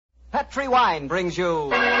Petri Wine brings you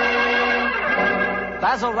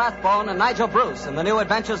Basil Rathbone and Nigel Bruce in the new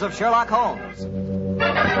adventures of Sherlock Holmes.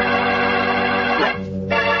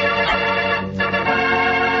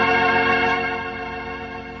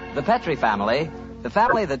 The Petri family, the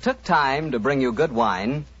family that took time to bring you good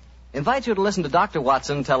wine, invites you to listen to Dr.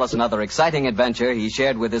 Watson tell us another exciting adventure he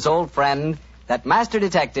shared with his old friend, that master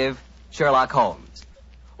detective, Sherlock Holmes.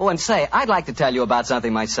 Oh, and say, I'd like to tell you about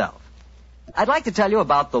something myself. I'd like to tell you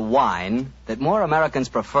about the wine that more Americans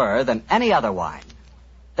prefer than any other wine.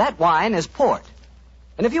 That wine is port.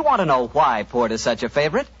 And if you want to know why port is such a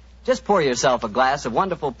favorite, just pour yourself a glass of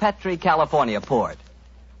wonderful Petri California port.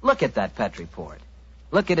 Look at that Petri port.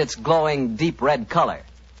 Look at its glowing deep red color.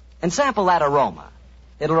 And sample that aroma.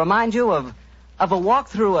 It'll remind you of a walk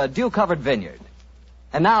through a dew-covered vineyard.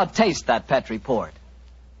 And now taste that Petri port.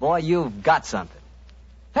 Boy, you've got something.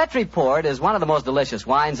 Petri port is one of the most delicious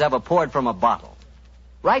wines ever poured from a bottle.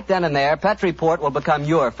 Right then and there, Petri port will become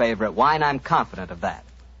your favorite wine. I'm confident of that.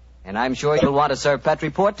 And I'm sure you'll want to serve Petri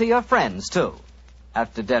port to your friends, too.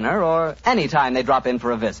 After dinner or any time they drop in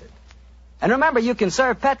for a visit. And remember, you can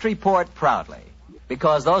serve Petri port proudly.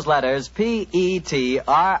 Because those letters, P-E-T-R-I,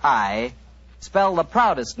 spell the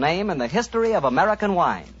proudest name in the history of American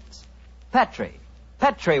wines. Petri.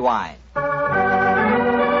 Petri wine.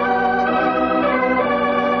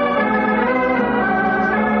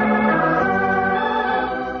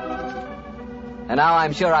 And now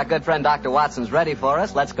I'm sure our good friend Dr. Watson's ready for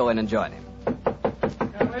us. Let's go in and join him.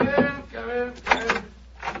 Come in.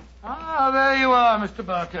 Ah, there you are, Mr.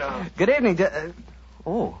 Bartell. Good evening.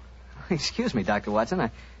 Excuse me, Dr. Watson.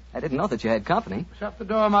 I didn't know that you had company. Shut the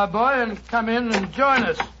door, my boy, and come in and join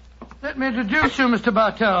us. Let me introduce you, Mr.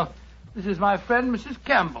 Bartell. This is my friend, Mrs.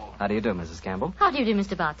 Campbell. How do you do, Mrs. Campbell? How do you do,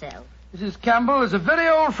 Mr. Bartell? Mrs. Campbell is a very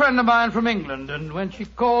old friend of mine from England, and when she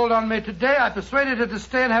called on me today, I persuaded her to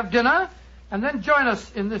stay and have dinner, and then join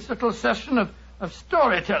us in this little session of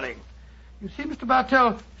storytelling. You see, Mr.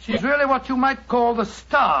 Bartell, she's really what you might call the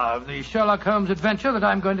star of the Sherlock Holmes adventure that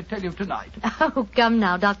I'm going to tell you tonight. Oh, come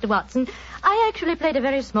now, Dr. Watson. I actually played a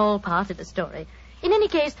very small part in the story. In any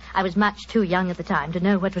case, I was much too young at the time to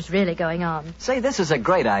know what was really going on. Say, this is a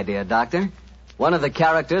great idea, Doctor. One of the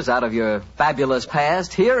characters out of your fabulous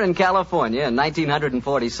past here in California in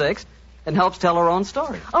 1946 and helps tell her own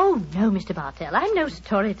story. Oh, no, Mr. Bartell. I'm no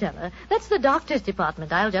storyteller. That's the doctor's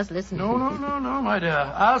department. I'll just listen. No, my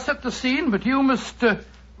dear. I'll set the scene, but you must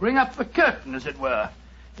ring up the curtain, as it were.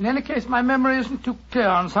 In any case, my memory isn't too clear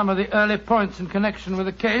on some of the early points in connection with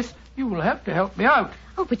the case. You will have to help me out.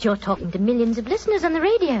 Oh, but you're talking to millions of listeners on the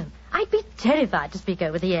radio. I'd be terrified to speak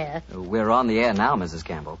over the air. We're on the air now, Mrs.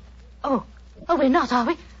 Campbell. Oh, we're not, are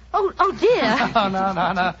we? Oh, dear.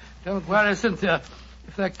 No. Don't worry, Cynthia.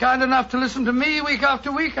 If they're kind enough to listen to me week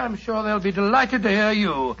after week, I'm sure they'll be delighted to hear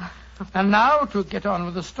you. And now, to get on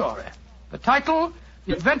with the story. The title,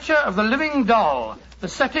 The Adventure of the Living Doll. The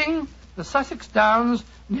setting, the Sussex Downs,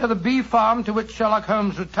 near the bee farm to which Sherlock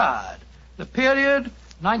Holmes retired. The period,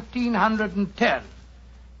 1910.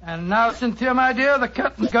 And now, Cynthia, my dear, the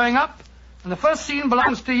curtain's going up, and the first scene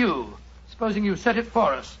belongs to you. Supposing you set it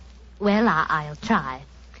for us. Well, I'll try.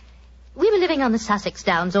 We were living on the Sussex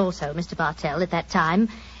Downs also, Mr. Bartell, at that time.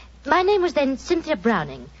 My name was then Cynthia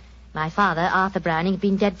Browning. My father, Arthur Browning, had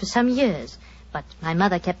been dead for some years, but my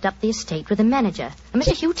mother kept up the estate with a manager, a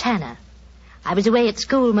Mr. Hugh Tanner. I was away at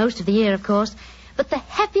school most of the year, of course, but the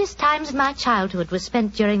happiest times of my childhood were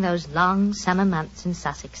spent during those long summer months in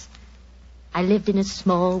Sussex. I lived in a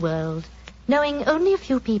small world, knowing only a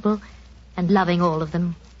few people and loving all of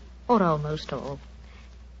them, or almost all.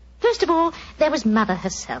 First of all, there was Mother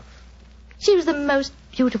herself. She was the most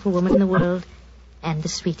beautiful woman in the world, and the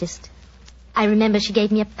sweetest. I remember she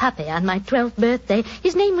gave me a puppy on my 12th birthday.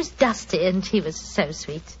 His name was Dusty, and he was so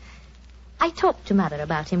sweet. I talked to Mother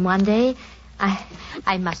about him one day.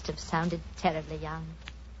 I must have sounded terribly young.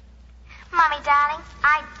 Mommy, darling,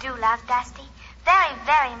 I do love Dusty. Very,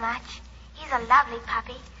 very much. He's a lovely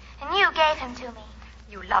puppy, and you gave him to me.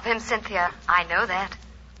 You love him, Cynthia. I know that.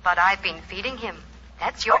 But I've been feeding him.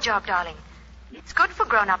 That's your job, darling. It's good for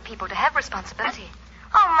grown-up people to have responsibility.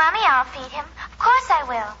 Oh, Mommy, I'll feed him. Of course I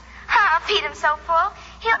will. I'll feed him so full,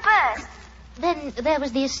 he'll burst. Then there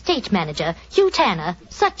was the estate manager, Hugh Tanner,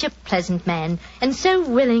 such a pleasant man, and so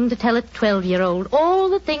willing to tell a 12-year-old all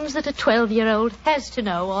the things that a 12-year-old has to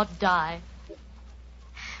know or die.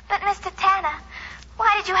 But, Mr. Tanner,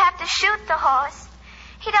 why did you have to shoot the horse?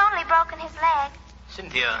 He'd only broken his leg.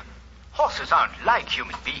 Cynthia, horses aren't like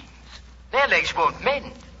human beings. Their legs won't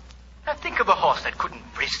mend. Now think of a horse that couldn't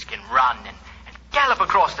brisk and run and gallop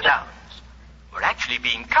across the downs. We're actually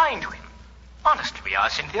being kind to him. Honest we are,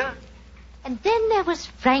 Cynthia. And then there was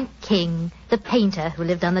Frank King, the painter who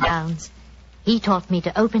lived on the downs. He taught me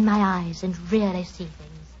to open my eyes and really see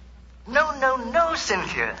things. No,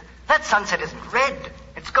 Cynthia. That sunset isn't red.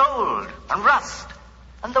 It's gold and rust.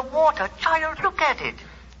 And the water, child, look at it.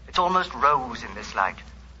 It's almost rose in this light.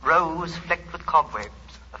 Rose flecked with cobwebs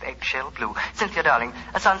of eggshell blue. Cynthia, darling,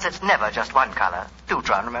 a sunset's never just one color. Do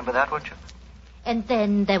try and remember that, won't you? And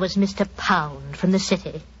then there was Mr. Pound from the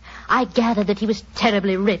city. I gathered that he was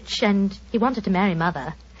terribly rich and he wanted to marry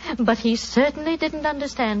Mother. But he certainly didn't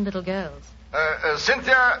understand little girls.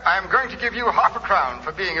 Cynthia, I'm going to give you £50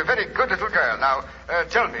 for being a very good little girl. Now,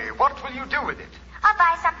 tell me, what will you do with it? I'll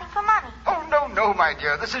buy something for Mommy. Oh, no, my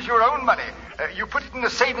dear. This is your own money. You put it in the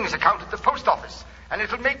savings account at the post office, and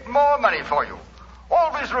it'll make more money for you.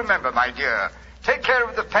 Always remember, my dear, take care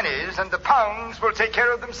of the pennies, and the pounds will take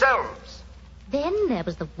care of themselves. Then there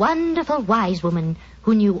was the wonderful wise woman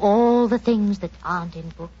who knew all the things that aren't in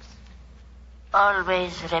books.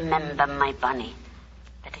 Always remember, my bunny,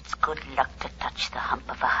 that it's good luck to touch the hump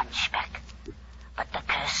of a hunchback. But the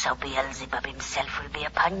curse of Beelzebub himself will be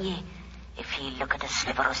upon ye if he look at a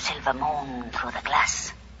sliver of silver moon through the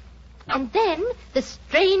glass. And then the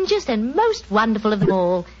strangest and most wonderful of them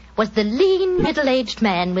all was the lean, middle-aged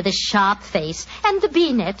man with a sharp face and the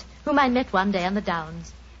bee-net whom I met one day on the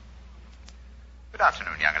downs. Good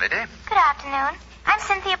afternoon, young lady. Good afternoon. I'm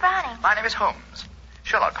Cynthia Browning. My name is Holmes.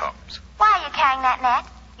 Sherlock Holmes. Why are you carrying that net?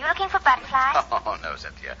 You looking for butterflies? Oh, no,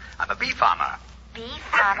 Cynthia. I'm a bee farmer. Bee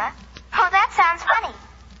farmer? Oh, that sounds funny.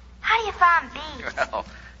 How do you farm bees? Well,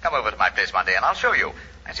 come over to my place one day and I'll show you.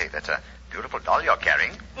 I say, that's a beautiful doll you're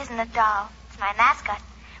carrying. It isn't a doll. It's my mascot.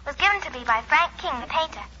 It was given to me by Frank King, the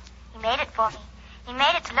painter. He made it for me. He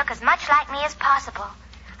made it to look as much like me as possible.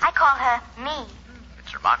 I call her Me.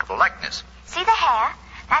 It's a remarkable likeness. See the hair?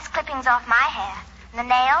 That's clippings off my hair. And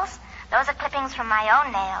the nails? Those are clippings from my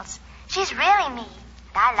own nails. She's really me.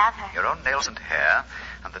 And I love her. Your own nails and hair,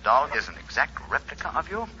 and the doll is an exact replica of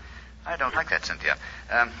you? I don't like that, Cynthia.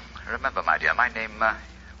 Remember, my dear, my name,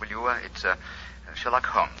 it's Sherlock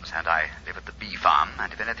Holmes, and I live at the bee farm,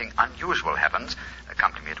 and if anything unusual happens,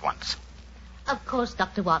 come to me at once. Of course,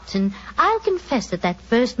 Dr. Watson, I'll confess that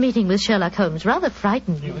first meeting with Sherlock Holmes rather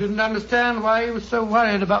frightened me. You didn't understand why he was so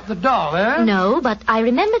worried about the doll, eh? No, but I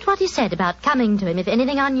remembered what he said about coming to him if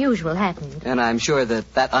anything unusual happened. And I'm sure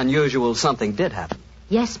that unusual something did happen.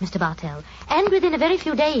 Yes, Mr. Bartell, and within a very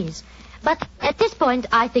few days. But at this point,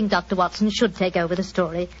 I think Dr. Watson should take over the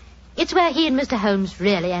story. It's where he and Mr. Holmes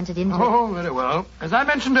really entered into it. Oh, very well. As I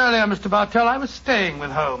mentioned earlier, Mr. Bartell, I was staying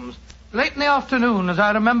with Holmes. Late in the afternoon, as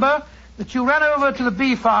I remember, that you ran over to the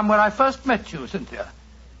bee farm where I first met you, Cynthia.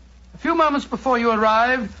 A few moments before you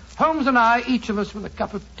arrived, Holmes and I, each of us with a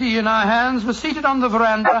cup of tea in our hands, were seated on the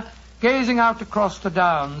veranda, gazing out across the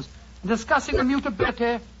downs, and discussing the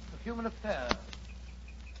mutability of human affairs.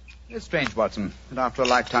 It's strange, Watson, that after a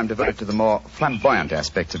lifetime devoted to the more flamboyant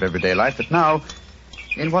aspects of everyday life, that now,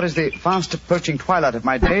 in what is the fast approaching twilight of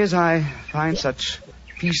my days, I find such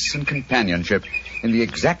peace and companionship in the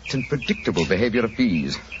exact and predictable behavior of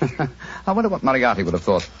bees. I wonder what Moriarty would have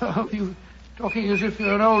thought. Oh, you talking as if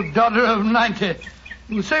you're an old dodder of 90.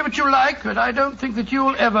 You say what you like, but I don't think that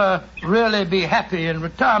you'll ever really be happy in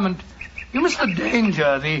retirement. You miss the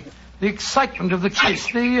danger, the excitement of the chase,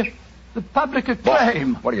 the public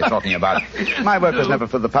acclaim. What are you talking about? My work was never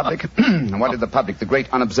for the public. What did the public, the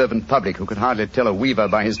great unobservant public, who could hardly tell a weaver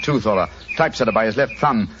by his tooth or a typesetter by his left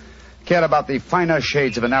thumb, care about the finer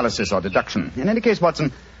shades of analysis or deduction? In any case,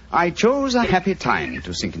 Watson, I chose a happy time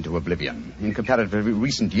to sink into oblivion. In comparatively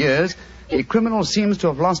recent years, a criminal seems to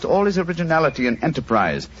have lost all his originality and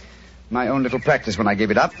enterprise. My own little practice, when I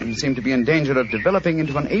gave it up, seemed to be in danger of developing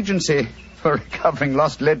into an agency for recovering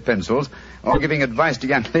lost lead pencils or giving advice to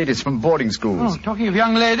young ladies from boarding schools. Oh, talking of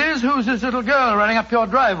young ladies, who's this little girl running up your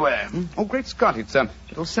driveway? Oh, great Scott, it's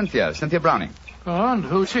little Cynthia Browning. Oh, and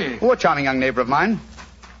who's she? Oh, a charming young neighbor of mine.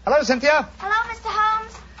 Hello, Cynthia. Hello, Mr.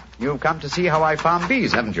 Holmes. You've come to see how I farm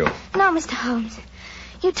bees, haven't you? No, Mr. Holmes.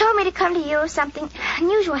 You told me to come to you if something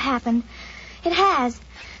unusual happened. It has.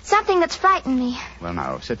 Something that's frightened me. Well,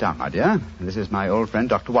 now, sit down, my dear. This is my old friend,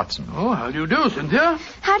 Dr. Watson. Oh, how do you do, Cynthia?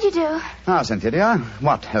 How do you do? Now, Cynthia, dear,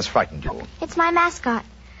 what has frightened you? It's my mascot.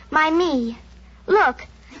 My Me. Look,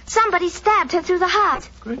 somebody stabbed her through the heart.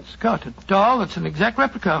 Great Scott, a doll that's an exact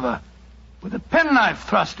replica of her, with a penknife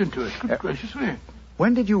thrust into it. Good gracious me.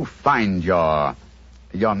 When did you find your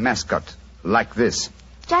mascot like this?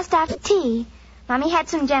 Just after tea. Mommy had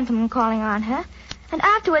some gentlemen calling on her, and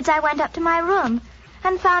afterwards I went up to my room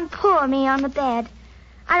and found poor Me on the bed.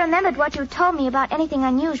 I remembered what you told me about anything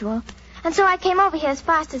unusual, and so I came over here as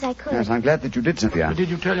fast as I could. Yes, I'm glad that you did, Cynthia. But did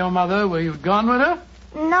you tell your mother where you'd gone with her?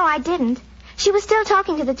 No, I didn't. She was still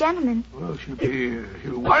talking to the gentleman. Well,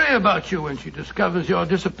 she'll worry about you when she discovers your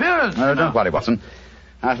disappearance. No, don't worry, Watson.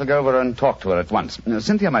 I shall go over and talk to her at once.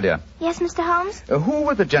 Cynthia, my dear. Yes, Mr. Holmes? Who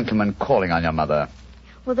were the gentlemen calling on your mother?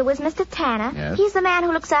 Well, there was Mr. Tanner. Yes. He's the man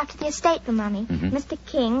who looks after the estate for Mummy. Mm-hmm. Mr.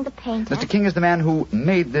 King, the painter. Mr. King is the man who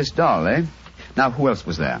made this doll, eh? Now, who else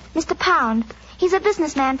was there? Mr. Pound. He's a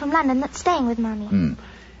businessman from London that's staying with Mummy.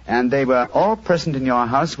 And they were all present in your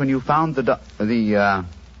house when you found the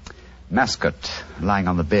mascot lying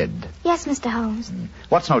on the bed. Yes, Mr. Holmes.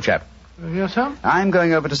 Watson, old chap. Yes, sir? I'm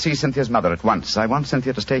going over to see Cynthia's mother at once. I want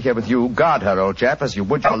Cynthia to stay here with you. Guard her, old chap, as you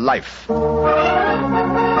would your life.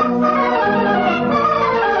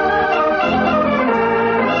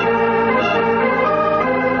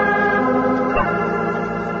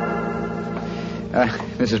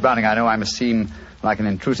 Mrs. Browning, I know I must seem like an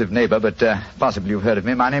intrusive neighbor, but possibly you've heard of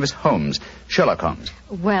me. My name is Holmes, Sherlock Holmes.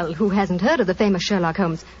 Well, who hasn't heard of the famous Sherlock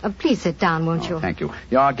Holmes? Please sit down, won't you? Thank you.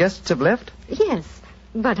 Your guests have left? Yes.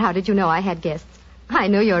 But how did you know I had guests? I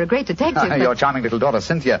know you're a great detective. But... Your charming little daughter,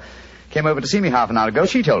 Cynthia, came over to see me half an hour ago.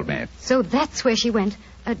 She told me. So that's where she went.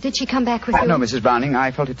 Did she come back with you? No, Mrs. Browning.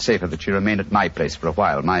 I felt it safer that she remained at my place for a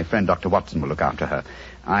while. My friend Dr. Watson will look after her.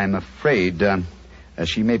 I'm afraid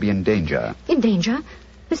she may be in danger. In danger?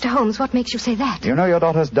 Mr. Holmes, what makes you say that? You know your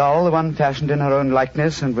daughter's doll, the one fashioned in her own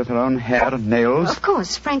likeness and with her own hair and nails? Of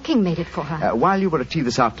course. Frank King made it for her. While you were at tea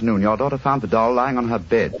this afternoon, your daughter found the doll lying on her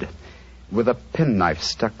bed with a penknife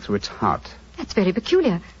stuck through its heart. That's very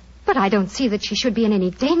peculiar. But I don't see that she should be in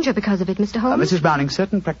any danger because of it, Mr. Holmes. Mrs. Browning,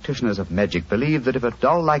 certain practitioners of magic believe that if a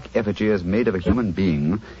doll-like effigy is made of a human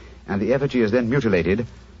being and the effigy is then mutilated,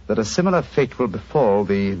 that a similar fate will befall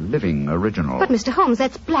the living original. But, Mr. Holmes,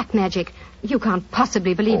 that's black magic. You can't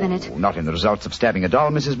possibly believe in it. Not in the results of stabbing a doll,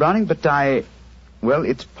 Mrs. Browning, but well,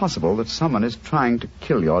 it's possible that someone is trying to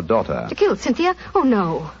kill your daughter. To kill Cynthia? Oh,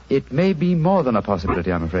 no. It may be more than a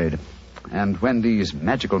possibility, I'm afraid. And when these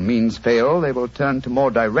magical means fail, they will turn to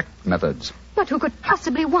more direct methods. But who could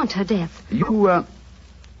possibly want her death?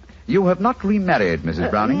 You have not remarried,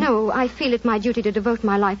 Mrs. Browning? No, I feel it my duty to devote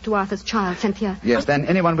my life to Arthur's child, Cynthia. Yes, then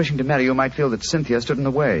anyone wishing to marry you might feel that Cynthia stood in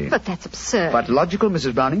the way. But that's absurd. But logical,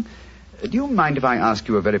 Mrs. Browning. Do you mind if I ask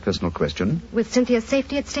you a very personal question? With Cynthia's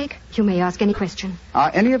safety at stake, you may ask any question.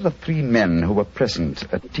 Are any of the three men who were present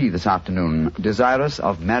at tea this afternoon desirous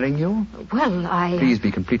of marrying you? Well, Please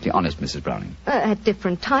be completely honest, Mrs. Browning. At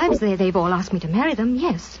different times, they've all asked me to marry them,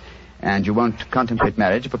 yes. And you won't contemplate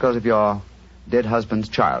marriage because of your dead husband's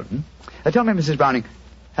child, Tell me, Mrs. Browning,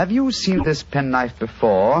 have you seen this penknife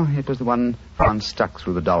before? It was the one found stuck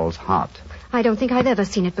through the doll's heart. I don't think I've ever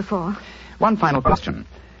seen it before. One final question.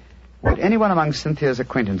 Would anyone among Cynthia's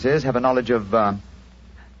acquaintances have a knowledge of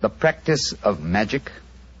the practice of magic?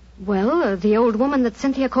 Well, the old woman that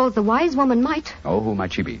Cynthia calls the wise woman might. Oh, who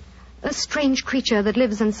might she be? A strange creature that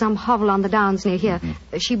lives in some hovel on the downs near here.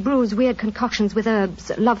 Mm-hmm. She brews weird concoctions with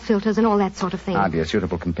herbs, love philters, and all that sort of thing. I'd be a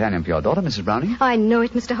suitable companion for your daughter, Mrs. Browning. I know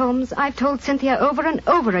it, Mr. Holmes. I've told Cynthia over and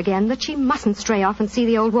over again that she mustn't stray off and see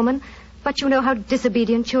the old woman. But you know how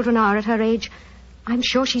disobedient children are at her age. I'm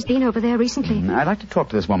sure she's been over there recently. I'd like to talk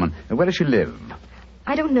to this woman. Where does she live?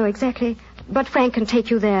 I don't know exactly, but Frank can take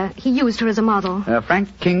you there. He used her as a model.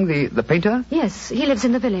 Frank King, the painter? Yes, he lives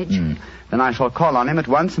in the village. Then I shall call on him at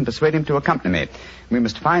once and persuade him to accompany me. We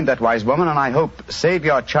must find that wise woman, and I hope save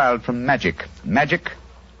your child from magic. Magic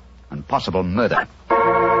and possible murder.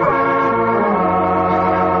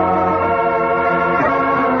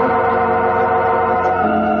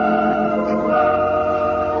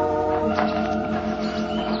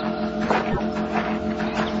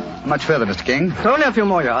 Much further, Mr. King? Only a few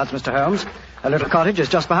more yards, Mr. Holmes. A little cottage is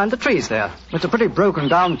just behind the trees there. It's a pretty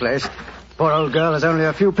broken-down place. Poor old girl has only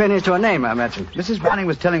a few pennies to her name, I imagine. Mrs. Browning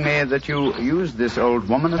was telling me that you used this old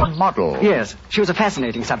woman as a model. Yes, she was a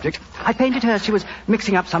fascinating subject. I painted her. She was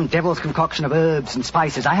mixing up some devil's concoction of herbs and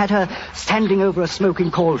spices. I had her standing over a smoking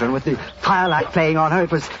cauldron with the firelight playing on her.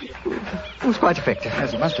 It was quite effective.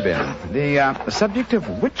 Yes, it must have been. The subject of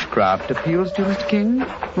witchcraft appeals to you, Mr. King?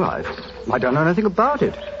 Well, I don't know anything about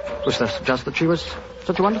it. It was just that she was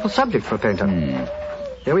such a wonderful subject for a painter.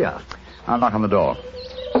 Here we are. I'll knock on the door.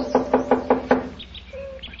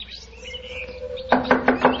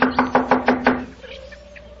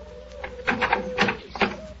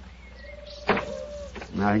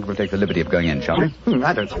 I think we'll take the liberty of going in, shall we?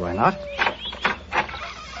 I don't see why not.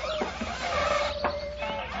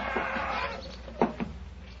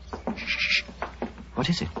 Shh. What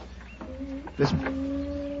is it? Listen.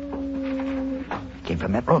 It came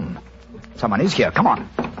from that room. Someone is here. Come on.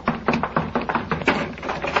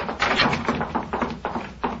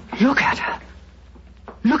 Look at her.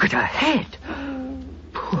 Look at her head.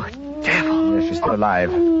 Poor devil. still alive.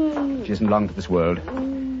 She isn't long for this world.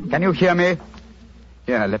 Can you hear me?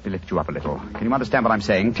 Here, let me lift you up a little. Can you understand what I'm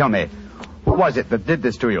saying? Tell me, who was it that did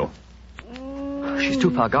this to you? She's too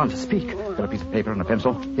far gone to speak. Got a piece of paper and a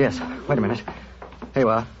pencil? Yes. Wait a minute. Here you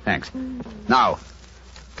are. Thanks. Now,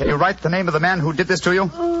 can you write the name of the man who did this to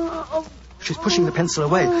you? She's pushing the pencil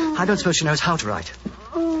away. I don't suppose she knows how to write.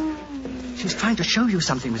 She's trying to show you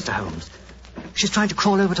something, Mr. Holmes. She's trying to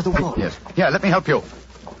crawl over to the wall. Yes. Here, let me help you.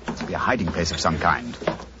 This will be a hiding place of some kind.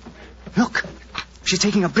 Look. She's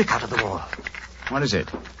taking a brick out of the wall. What is it?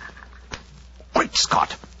 Great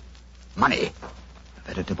Scott! Money. A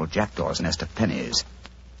veritable jackdaw's nest of pennies.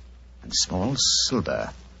 And small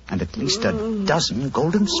silver. And at least a dozen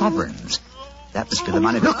golden sovereigns. That must be the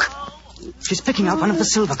money. Look! She's picking out one of the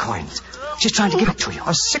silver coins. She's trying to give it to you.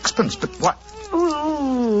 A sixpence, but what?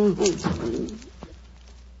 Oh,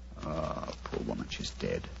 poor woman, she's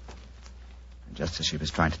dead. And just as she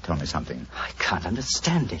was trying to tell me something. I can't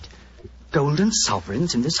understand it. Golden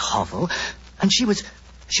sovereigns in this hovel, and she was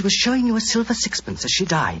showing you a silver sixpence as she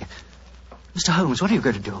died. Mr. Holmes, what are you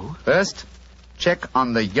going to do? First, check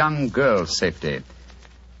on the young girl's safety.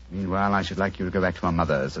 Meanwhile, I should like you to go back to my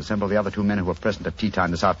mother's. Assemble the other two men who were present at tea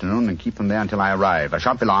time this afternoon and keep them there until I arrive. I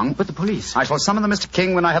shan't be long. But the police? I shall summon them, Mr.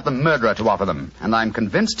 King, when I have the murderer to offer them. And I'm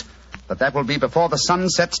convinced that will be before the sun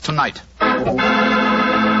sets tonight.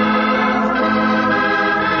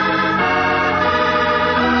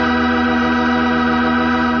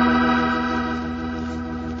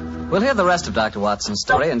 We'll hear the rest of Dr. Watson's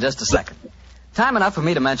story in just a second. Time enough for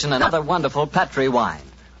me to mention another wonderful Petri wine.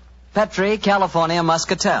 Petri California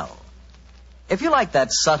Muscatel. If you like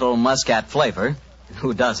that subtle muscat flavor,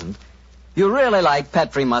 who doesn't, you really like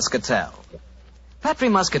Petri Muscatel. Petri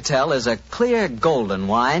Muscatel is a clear golden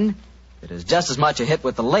wine. It is just as much a hit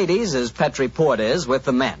with the ladies as Petri Port is with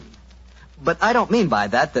the men. But I don't mean by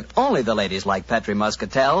that only the ladies like Petri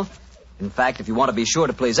Muscatel. In fact, if you want to be sure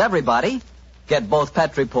to please everybody, get both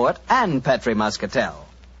Petri Port and Petri Muscatel.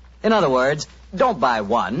 In other words, don't buy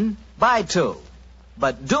one, buy two.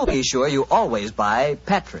 But do be sure you always buy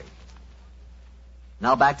Petri.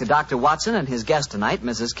 Now back to Dr. Watson and his guest tonight,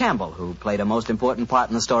 Mrs. Campbell, who played a most important part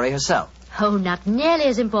in the story herself. Oh, not nearly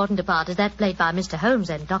as important a part as that played by Mr. Holmes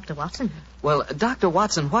and Dr. Watson. Well, Dr.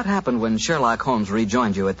 Watson, what happened when Sherlock Holmes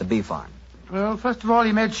rejoined you at the bee farm? Well, first of all,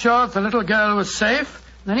 he made sure that the little girl was safe.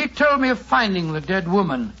 Then he told me of finding the dead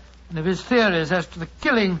woman and of his theories as to the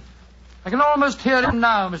killing. I can almost hear him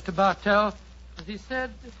now, Mr. Bartell, as he said...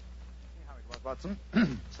 Watson.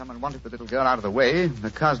 Someone wanted the little girl out of the way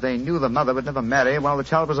because they knew the mother would never marry while the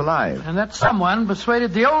child was alive. And that someone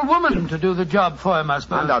persuaded the old woman to do the job for him, I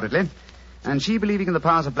suppose. Undoubtedly. And she, believing in the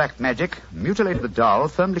powers of black magic, mutilated the doll,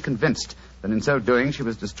 firmly convinced that in so doing she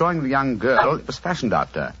was destroying the young girl it was fashioned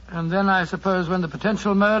after. And then, I suppose, when the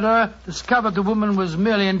potential murderer discovered the woman was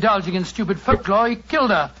merely indulging in stupid folklore, he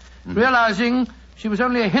killed her, realizing she was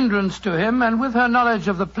only a hindrance to him, and with her knowledge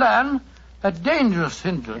of the plan... a dangerous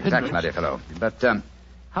hindrance. Exactly, my dear fellow. But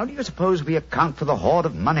how do you suppose we account for the hoard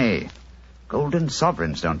of money? Golden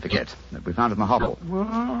sovereigns, don't forget, that we found in the hovel.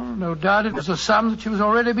 Well, no doubt it was a sum that she was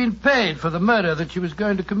already being paid for the murder that she was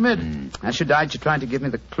going to commit. As she died, she tried to give me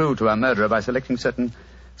the clue to her murderer by selecting certain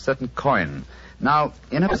coin. Now,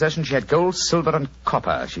 in her possession, she had gold, silver, and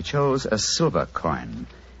copper. She chose a silver coin.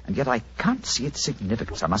 And yet I can't see its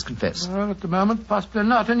significance, I must confess. Well, at the moment, possibly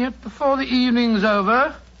not. And yet, before the evening's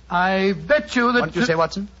over... I bet you that... What did you say,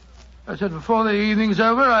 Watson? I said before the evening's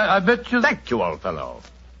over, I bet you... Thank you, old fellow.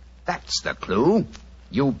 That's the clue.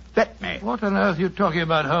 You bet me. What on earth are you talking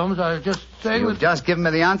about, Holmes? I was just saying You've just given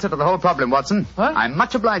me the answer to the whole problem, Watson. What? I'm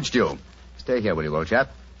much obliged to you. Stay here, will you, old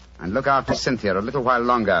chap? And look after Cynthia a little while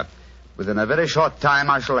longer. Within a very short time,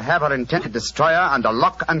 I shall have her intended destroyer under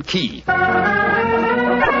lock and key.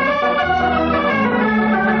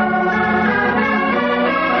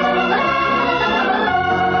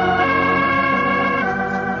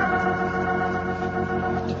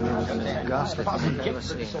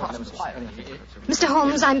 Mr.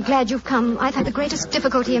 Holmes, I'm glad you've come. I've had the greatest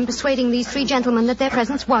difficulty in persuading these three gentlemen that their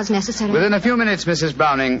presence was necessary. Within a few minutes, Mrs.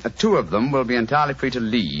 Browning, two of them will be entirely free to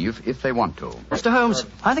leave if they want to. Mr. Holmes,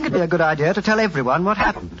 I think it'd be a good idea to tell everyone what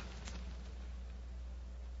happened.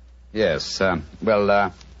 Yes,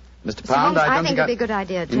 Mr. Pound, I think it'd be a good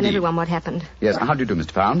idea to tell everyone what happened. Yes, how do you do,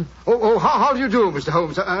 Mr. Pound? How do you do, Mr.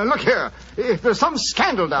 Holmes? Look here. If there's some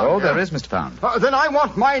scandal down here... Oh, there is, Mr. Pound. Then I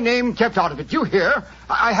want my name kept out of it. You hear?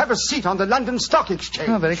 I have a seat on the London Stock Exchange.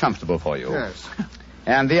 Oh, very comfortable for you. Yes.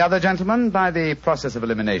 And the other gentleman, by the process of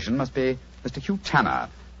elimination, must be Mr. Hugh Tanner,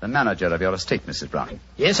 the manager of your estate, Mrs. Browning.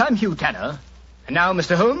 Yes, I'm Hugh Tanner. And now,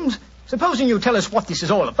 Mr. Holmes, supposing you tell us what this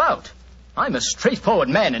is all about. I'm a straightforward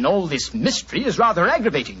man, and all this mystery is rather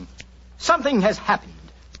aggravating. Something has happened.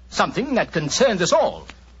 Something that concerns us all.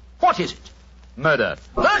 What is it? Murder.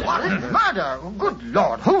 Murder? Good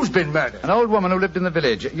Lord, who's been murdered? An old woman who lived in the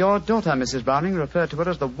village. Your daughter, Mrs. Browning, referred to her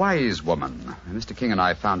as the wise woman. Mr. King and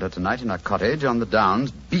I found her tonight in her cottage on the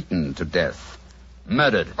downs, beaten to death.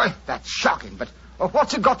 Murdered. Well, that's shocking, but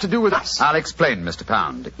what's it got to do with us? I'll explain, Mr.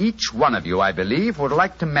 Pound. Each one of you, I believe, would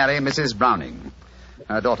like to marry Mrs. Browning.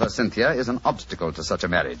 Her daughter, Cynthia, is an obstacle to such a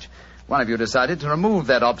marriage. One of you decided to remove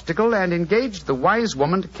that obstacle and engaged the wise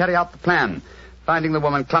woman to carry out the plan. Finding the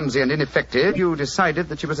woman clumsy and ineffective, you decided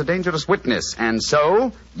that she was a dangerous witness, and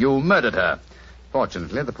so you murdered her.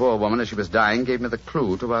 Fortunately, the poor woman, as she was dying, gave me the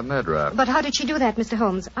clue to her murderer. But how did she do that, Mr.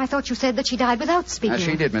 Holmes? I thought you said that she died without speaking.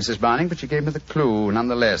 She did, Mrs. Browning, but she gave me the clue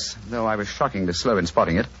nonetheless, though I was shockingly slow in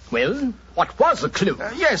spotting it. Well, what was the clue?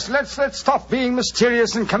 Yes, let's stop being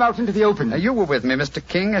mysterious and come out into the open. You were with me, Mr.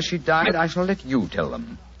 King, as she died. I shall let you tell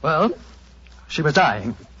them. Well, she was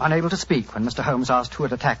dying, unable to speak when Mr. Holmes asked who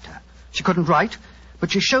had attacked her. She couldn't write,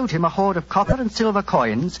 but she showed him a hoard of copper and silver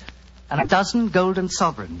coins and a dozen golden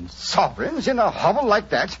sovereigns. Sovereigns in a hovel like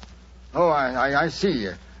that? Oh, I see.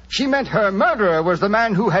 She meant her murderer was the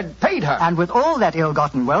man who had paid her. And with all that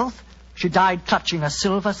ill-gotten wealth, she died clutching a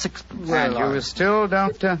silver sixpence. And you still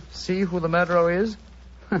don't see who the murderer is?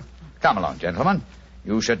 Come along, gentlemen.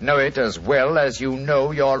 You should know it as well as you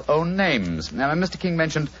know your own names. Now, Mr. King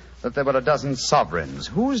mentioned that there were a dozen sovereigns.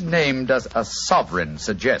 Whose name does a sovereign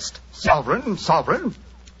suggest? Sovereign?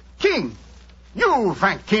 King. You,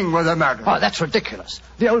 Frank King, were the murderer. Oh, that's ridiculous.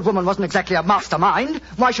 The old woman wasn't exactly a mastermind.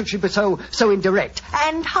 Why should she be so indirect?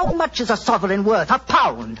 And how much is a sovereign worth?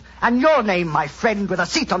 £1. And your name, my friend, with a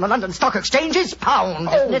seat on the London Stock Exchange is Pound.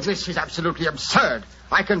 Oh, this is absolutely absurd.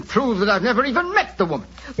 I can prove that I've never even met the woman.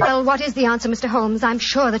 Well, what is the answer, Mr. Holmes? I'm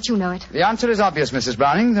sure that you know it. The answer is obvious, Mrs.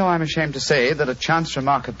 Browning, though I'm ashamed to say that a chance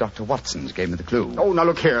remark of Dr. Watson's gave me the clue. Oh, now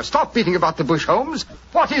look here. Stop beating about the bush, Holmes.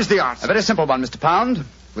 What is the answer? A very simple one, Mr. Pound.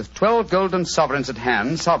 With 12 golden sovereigns at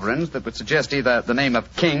hand, sovereigns that would suggest either the name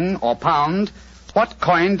of King or Pound, what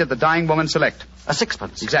coin did the dying woman select? A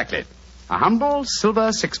sixpence. Exactly. A humble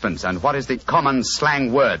silver sixpence. And what is the common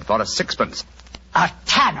slang word for a sixpence? A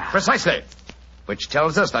tanner. Precisely. Which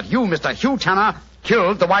tells us that you, Mr. Hugh Tanner,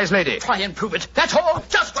 killed the wise lady. Try and prove it. That's all.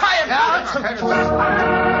 Just try and prove it.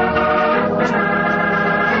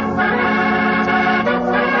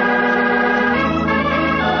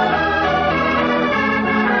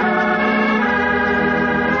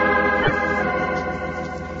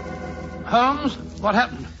 Holmes, what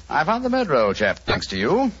happened? I found the murderer, old chap, thanks to you.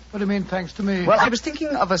 What do you mean, thanks to me? Well, I was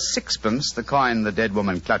thinking of a sixpence, the coin the dead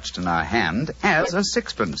woman clutched in her hand, as a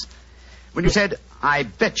sixpence. When you said, I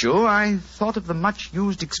bet you, I thought of the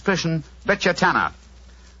much-used expression, betcha Tanner.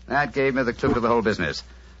 That gave me the clue to the whole business.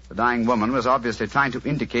 The dying woman was obviously trying to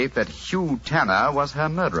indicate that Hugh Tanner was her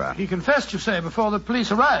murderer. He confessed, you say, before the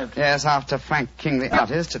police arrived. Yes, after Frank King, the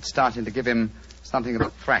artist, had started to give him something of the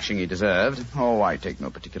thrashing he deserved. Oh, I take no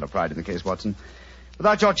particular pride in the case, Watson.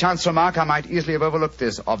 Without your chance remark, I might easily have overlooked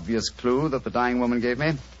this obvious clue that the dying woman gave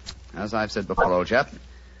me. As I've said before, old chap,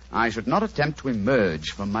 I should not attempt to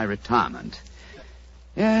emerge from my retirement.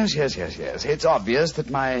 Yes. It's obvious that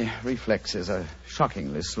my reflexes are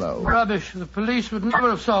shockingly slow. Rubbish. The police would never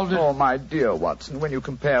have solved it. Oh, my dear Watson, when you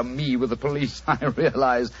compare me with the police, I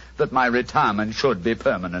realize that my retirement should be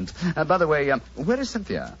permanent. By the way, where is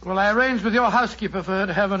Cynthia? Well, I arranged with your housekeeper for her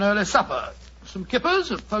to have an early supper. Some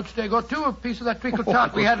kippers, a poached egg or two, a piece of that treacle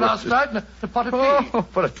tart we had last night, and a pot of tea. Oh,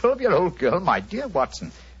 for a 12-year-old girl, my dear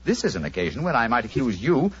Watson, this is an occasion when I might accuse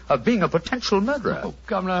you of being a potential murderer. Oh,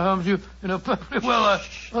 come now, Holmes, you know perfectly well.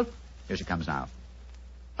 Here she comes now.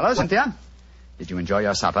 Hello, Cynthia. Did you enjoy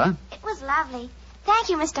your supper? It was lovely. Thank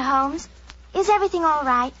you, Mr. Holmes. Is everything all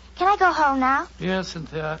right? Can I go home now? Yes,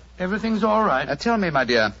 Cynthia. Everything's all right. Tell me, my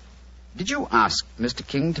dear, did you ask Mr.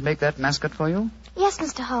 King to make that mascot for you? Yes,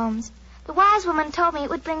 Mr. Holmes. The wise woman told me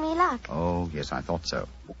it would bring me luck. Oh, yes, I thought so.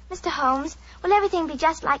 Mr. Holmes, will everything be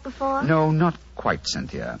just like before? No, not quite,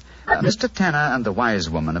 Cynthia. Mr. Tanner and the wise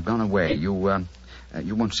woman have gone away. You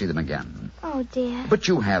won't see them again. Oh, dear. But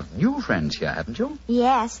you have new friends here, haven't you?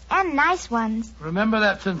 Yes, and nice ones. Remember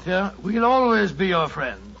that, Cynthia. We'll always be your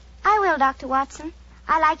friends. I will, Dr. Watson.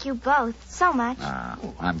 I like you both so much. Ah,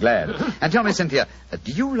 I'm glad. And tell me, Cynthia,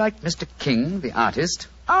 do you like Mr. King, the artist?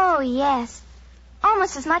 Oh, yes.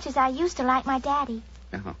 Almost as much as I used to like my daddy.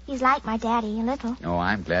 Uh-huh. He's like my daddy, a little. Oh,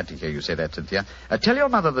 I'm glad to hear you say that, Cynthia. Tell your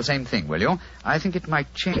mother the same thing, will you? I think it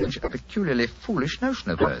might change a peculiarly foolish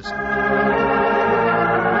notion of hers.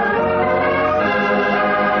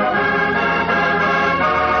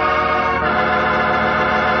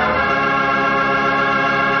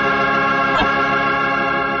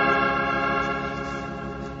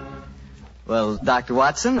 Well, Dr.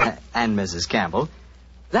 Watson and Mrs. Campbell,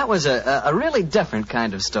 that was a really different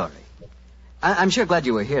kind of story. I'm sure glad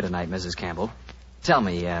you were here tonight, Mrs. Campbell. Tell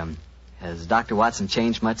me, has Dr. Watson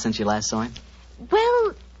changed much since you last saw him?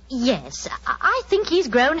 Well, yes. I think he's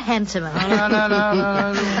grown handsomer. No.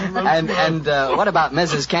 And what about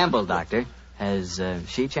Mrs. Campbell, Doctor? Has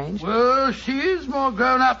she changed? Well, she's more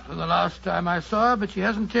grown up than the last time I saw her, but she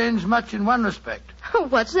hasn't changed much in one respect.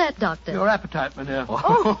 What's that, Doctor? Your appetite, my dear.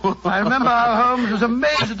 I remember how Holmes was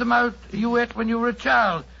amazed at the amount you ate when you were a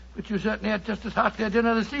child, but you certainly had just as hearty a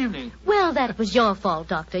dinner this evening. Well, that was your fault,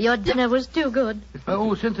 Doctor. Your dinner was too good.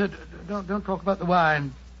 Oh, Cynthia, don't talk about the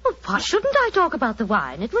wine. Well, why shouldn't I talk about the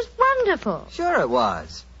wine? It was wonderful. Sure it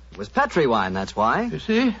was. It was Petri wine, that's why. You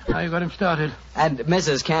see? Now you got him started. And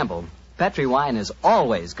Mrs. Campbell, Petri wine is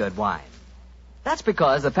always good wine. That's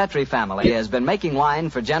because the Petri family has been making wine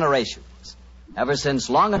for generations. Ever since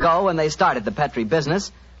long ago when they started the Petri business,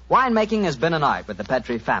 winemaking has been an art with the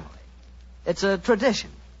Petri family. It's a tradition,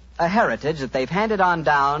 a heritage that they've handed on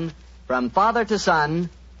down from father to son,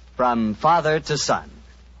 from father to son.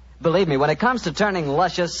 Believe me, when it comes to turning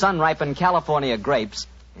luscious, sun-ripened California grapes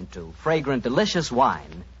into fragrant, delicious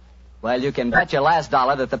wine, well, you can bet your last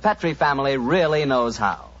dollar that the Petri family really knows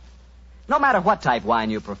how. No matter what type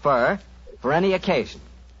wine you prefer, for any occasion,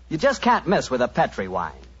 you just can't miss with a Petri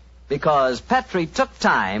wine, because Petri took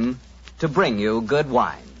time to bring you good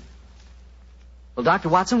wine. Well, Dr.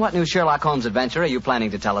 Watson, what new Sherlock Holmes adventure are you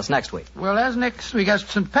planning to tell us next week? Well, as next week as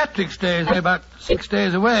St. Patrick's Day is only about 6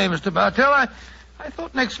 days away, Mr. Bartell, I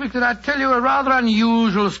thought next week that I'd tell you a rather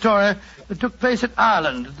unusual story that took place at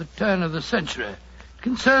Ireland at the turn of the century. It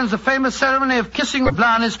concerns the famous ceremony of kissing the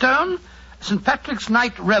Blarney Stone, St. Patrick's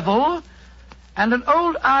Night Revel, and an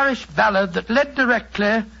old Irish ballad that led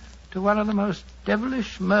directly to one of the most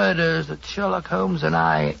devilish murders that Sherlock Holmes and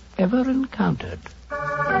I ever encountered.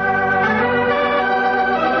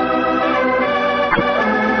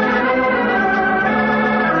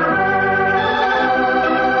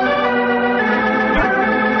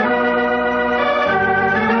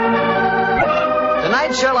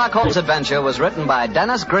 Tonight's Sherlock Holmes adventure was written by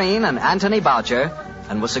Dennis Green and Anthony Boucher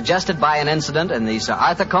and was suggested by an incident in the Sir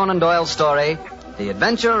Arthur Conan Doyle story, The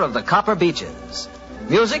Adventure of the Copper Beeches.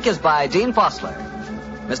 Music is by Dean Fosler.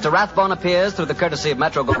 Mr. Rathbone appears through the courtesy of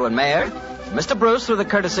Metro-Goldwyn-Mayer, Mr. Bruce through the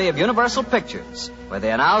courtesy of Universal Pictures, where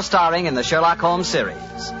they are now starring in the Sherlock Holmes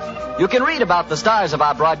series. You can read about the stars of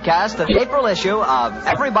our broadcast in the April issue of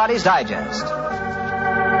Everybody's Digest.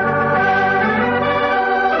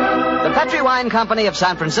 The Petri Wine Company of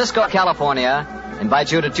San Francisco, California,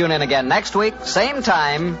 invites you to tune in again next week, same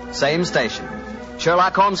time, same station.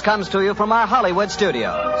 Sherlock Holmes comes to you from our Hollywood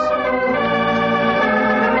studios.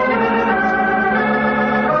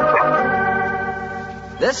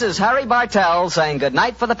 This is Harry Bartell saying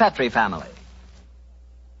goodnight for the Petri family.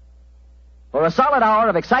 For a solid hour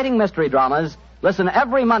of exciting mystery dramas, listen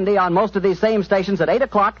every Monday on most of these same stations at 8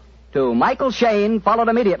 o'clock to Michael Shayne, followed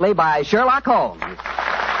immediately by Sherlock Holmes.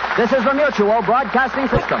 This is the Mutual Broadcasting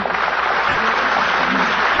System.